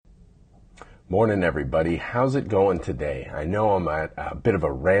Morning, everybody. How's it going today? I know I'm at a bit of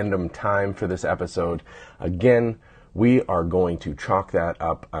a random time for this episode. Again, we are going to chalk that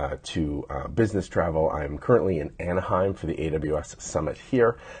up to business travel. I'm currently in Anaheim for the AWS Summit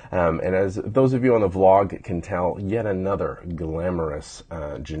here. And as those of you on the vlog can tell, yet another glamorous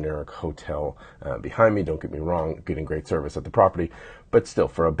generic hotel behind me. Don't get me wrong, getting great service at the property. But still,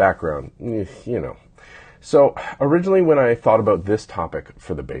 for a background, you know. So originally when I thought about this topic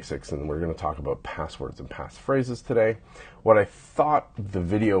for the basics, and we're going to talk about passwords and passphrases today, what I thought the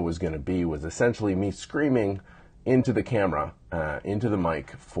video was going to be was essentially me screaming into the camera, into the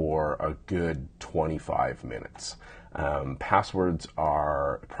mic for a good 25 minutes. Passwords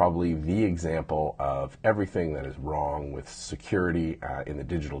are probably the example of everything that is wrong with security in the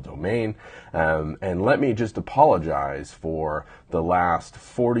digital domain. And let me just apologize for the last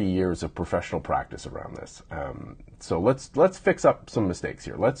 40 years of professional practice around this. So let's fix up some mistakes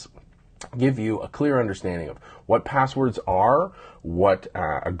here. Let's give you a clear understanding of what passwords are, what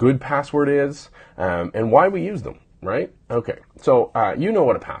a good password is, and why we use them. Right? Okay. So you know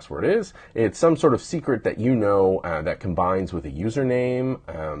what a password is. It's some sort of secret that you know that combines with a username,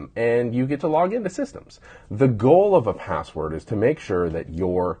 and you get to log into systems. The goal of a password is to make sure that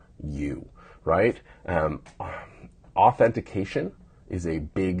you're you, right? Authentication is a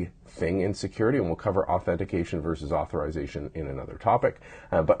big thing in security, and we'll cover authentication versus authorization in another topic.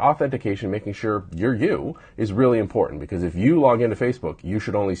 But authentication, making sure you're you, is really important, because if you log into Facebook, you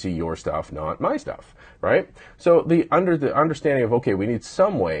should only see your stuff, not my stuff, right? So the understanding of, okay, we need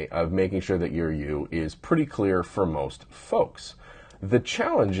some way of making sure that you're you is pretty clear for most folks. The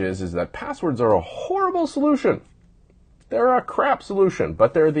challenge is that passwords are a horrible solution. They're a crap solution,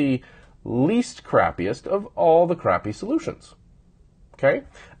 but they're the least crappiest of all the crappy solutions. Okay?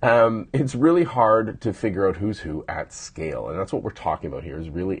 It's really hard to figure out who's who at scale, and that's what we're talking about here, is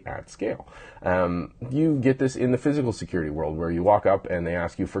really at scale. You get this in the physical security world, where you walk up and they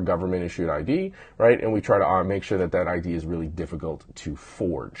ask you for government-issued ID, right? And we try to make sure that that ID is really difficult to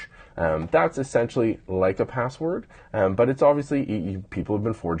forge. That's essentially like a password, but it's obviously, people have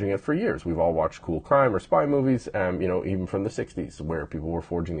been forging it for years. We've all watched cool crime or spy movies, even from the 60s, where people were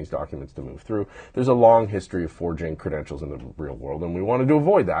forging these documents to move through. There's a long history of forging credentials in the real world, and we wanted to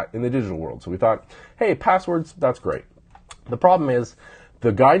avoid that in the digital world. So we thought, hey, passwords, that's great. The problem is,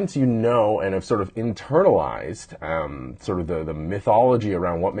 the guidance you know and have sort of internalized, sort of the mythology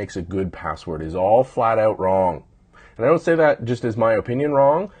around what makes a good password is all flat out wrong. And I don't say that just as my opinion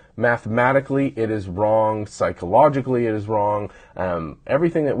wrong. Mathematically, it is wrong. Psychologically, it is wrong.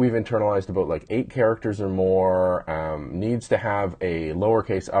 Everything that we've internalized about like 8 characters or more needs to have a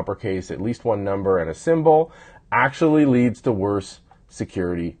lowercase, uppercase, at least one number and a symbol, actually leads to worse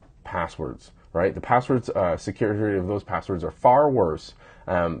security passwords, right? The passwords, security of those passwords are far worse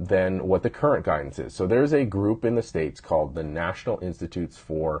than what the current guidance is. So there's a group in the States called the National Institutes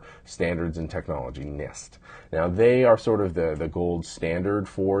for Standards and Technology, NIST. Now, they are sort of the gold standard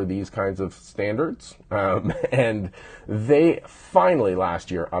for these kinds of standards. And they finally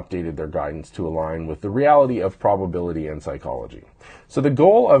last year updated their guidance to align with the reality of probability and psychology. So the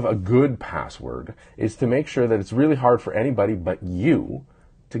goal of a good password is to make sure that it's really hard for anybody but you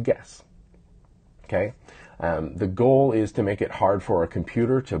to guess. Okay? The goal is to make it hard for a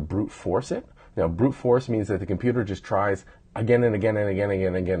computer to brute force it. Now, brute force means that the computer just tries again and again and again and again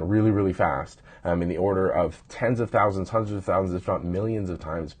and again really, really fast, in the order of tens of thousands, hundreds of thousands, if not millions of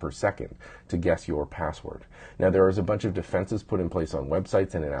times per second to guess your password. Now, there is a bunch of defenses put in place on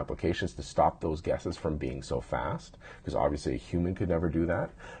websites and in applications to stop those guesses from being so fast, because obviously a human could never do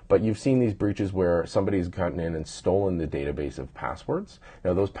that. But you've seen these breaches where somebody's gotten in and stolen the database of passwords.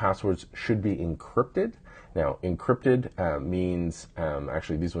 Now, those passwords should be encrypted. Now, encrypted means,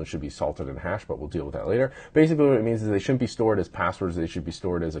 actually these ones should be salted and hashed, but we'll deal with that later. Basically what it means is they shouldn't be stored as passwords, they should be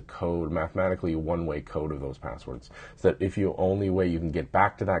stored as a code, mathematically a one-way code of those passwords. So that if you only way you can get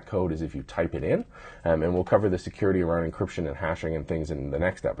back to that code is if you type it in, and we'll cover the security around encryption and hashing and things in the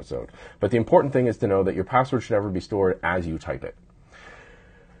next episode. But the important thing is to know that your password should never be stored as you type it.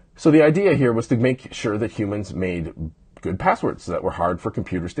 So the idea here was to make sure that humans made good passwords that were hard for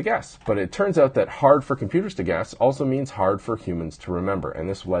computers to guess. But it turns out that hard for computers to guess also means hard for humans to remember. And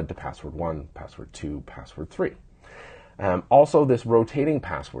this led to password 1, password 2, password 3. Also, this rotating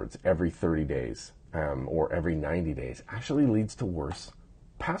passwords every 30 days or every 90 days actually leads to worse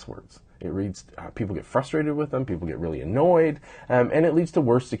passwords. It leads, people get frustrated with them, people get really annoyed, and it leads to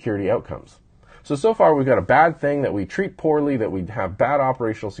worse security outcomes. So far we've got a bad thing that we treat poorly, that we have bad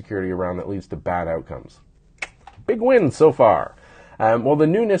operational security around, that leads to bad outcomes. Big win so far. Well, the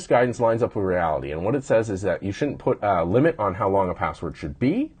new NIST guidance lines up with reality, and what it says is that you shouldn't put a limit on how long a password should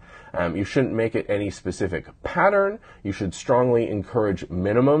be, You shouldn't make it any specific pattern. You should strongly encourage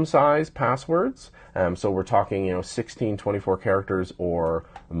minimum size passwords. So we're talking, 16, 24 characters or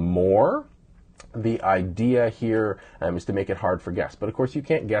more. The idea here is to make it hard for guess. But of course, you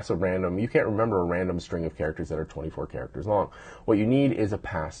can't you can't remember a random string of characters that are 24 characters long. What you need is a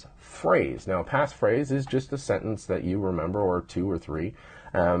passphrase. Now, a passphrase is just a sentence that you remember, or two or three,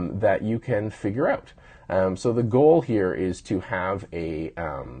 that you can figure out. So the goal here is to have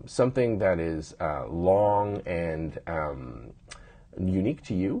something that is long and unique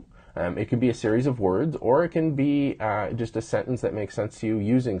to you. It can be a series of words, or it can be just a sentence that makes sense to you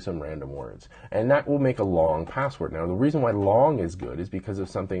using some random words. And that will make a long password. Now, the reason why long is good is because of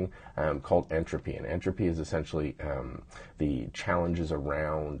something called entropy. And entropy is essentially the challenges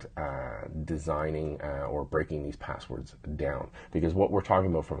around designing or breaking these passwords down. Because what we're talking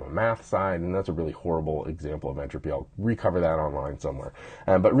about from a math side, and that's a really horrible example of entropy. I'll recover that online somewhere.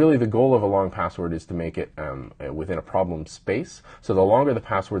 But really, the goal of a long password is to make it within a problem space. So the longer the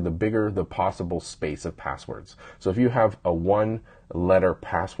password, the bigger the possible space of passwords. So if you have a one-letter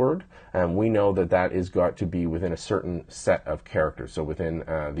password, we know that is got to be within a certain set of characters. So within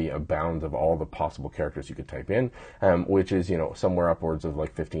the bounds of all the possible characters you could type in, which is somewhere upwards of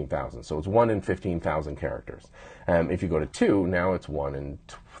like 15,000. So it's 1 in 15,000 characters. If you go to 2, now it's 1 in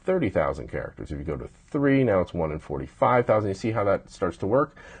 30,000 characters. If you go to 3, now it's 1 in 45,000. You see how that starts to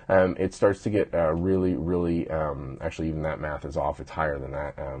work? It starts to get really, really, actually even that math is off. It's higher than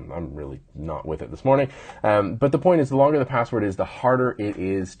that. I'm really not with it this morning. But the point is, the longer the password is, the harder it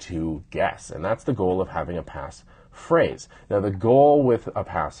is to guess. And that's the goal of having a passphrase. Now, the goal with a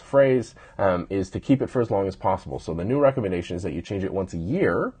passphrase is to keep it for as long as possible. So the new recommendation is that you change it once a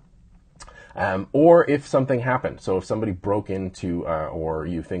year. Or if something happened. So if somebody broke into, or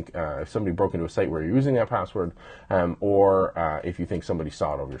you think if somebody broke into a site where you're using that password, or if you think somebody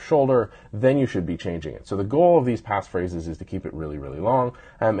saw it over your shoulder, then you should be changing it. So the goal of these passphrases is to keep it really, really long.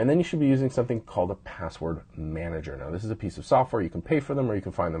 And then you should be using something called a password manager. Now, this is a piece of software. You can pay for them, or you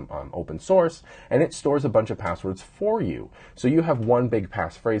can find them open source, and it stores a bunch of passwords for you. So you have one big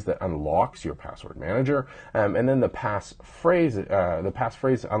passphrase that unlocks your password manager, and then the passphrase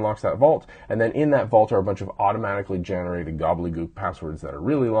unlocks that vault. And then in that vault are a bunch of automatically generated gobbledygook passwords that are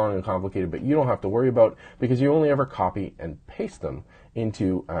really long and complicated, but you don't have to worry about, because you only ever copy and paste them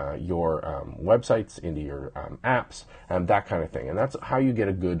into your websites, into your apps, that kind of thing. And that's how you get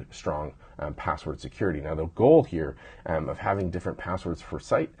a good, strong password security. Now, the goal here of having different passwords for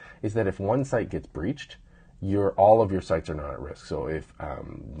site is that if one site gets breached, all of your sites are not at risk. So if,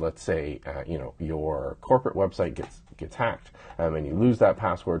 let's say, your corporate website gets hacked, and you lose that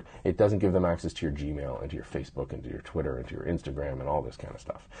password, it doesn't give them access to your Gmail and to your Facebook and to your Twitter and to your Instagram and all this kind of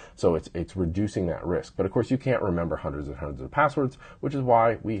stuff. So it's reducing that risk. But of course, you can't remember hundreds and hundreds of passwords, which is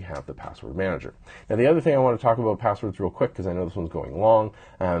why we have the password manager. Now, the other thing I want to talk about passwords real quick, because I know this one's going long,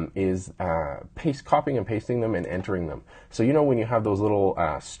 is copying and pasting them and entering them. So when you have those little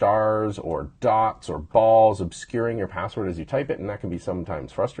stars or dots or balls obscuring your password as you type it, and that can be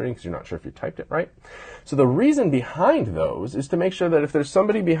sometimes frustrating because you're not sure if you typed it right. So the reason behind those is to make sure that if there's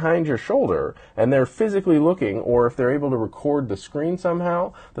somebody behind your shoulder and they're physically looking, or if they're able to record the screen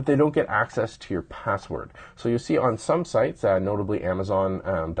somehow, that they don't get access to your password. So you see on some sites, notably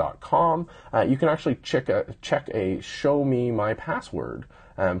Amazon.com, you can actually check a show me my password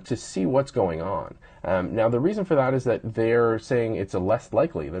to see what's going on. Now, the reason for that is that they're saying it's less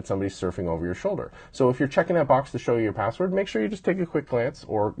likely that somebody's surfing over your shoulder. So if you're checking that box to show you your password, make sure you just take a quick glance,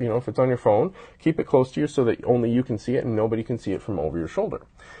 or, if it's on your phone, keep it close to you so that only you can see it and nobody can see it from over your shoulder.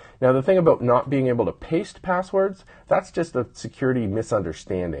 Now, the thing about not being able to paste passwords, that's just a security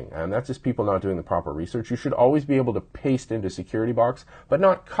misunderstanding. And that's just people not doing the proper research. You should always be able to paste into security box, but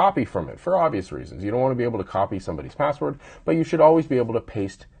not copy from it for obvious reasons. You don't want to be able to copy somebody's password, but you should always be able to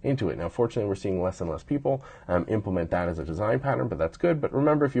paste into it. Now, fortunately, we're seeing less and less people implement that as a design pattern, but that's good. But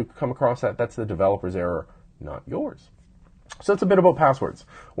remember, if you come across that, that's the developer's error, not yours. So that's a bit about passwords.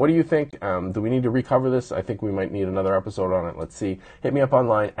 What do you think? Do we need to recover this? I think we might need another episode on it. Let's see. Hit me up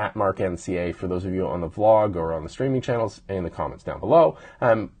online at MarkNCA for those of you on the vlog or on the streaming channels, in the comments down below.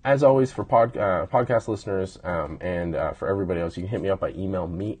 As always, for podcast listeners and for everybody else, you can hit me up by email,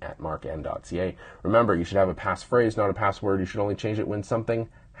 me at markn.ca. Remember, you should have a passphrase, not a password. You should only change it when something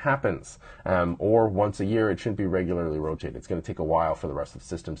happens, or once a year. It shouldn't be regularly rotated. It's going to take a while for the rest of the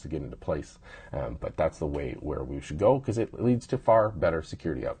systems to get into place, but that's the way where we should go, because it leads to far better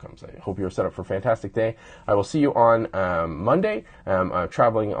security outcomes. I hope you're set up for a fantastic day. I will see you on Monday. I'm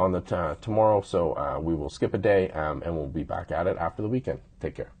traveling on the tomorrow, so we will skip a day, and we'll be back at it after the weekend.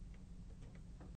 Take care.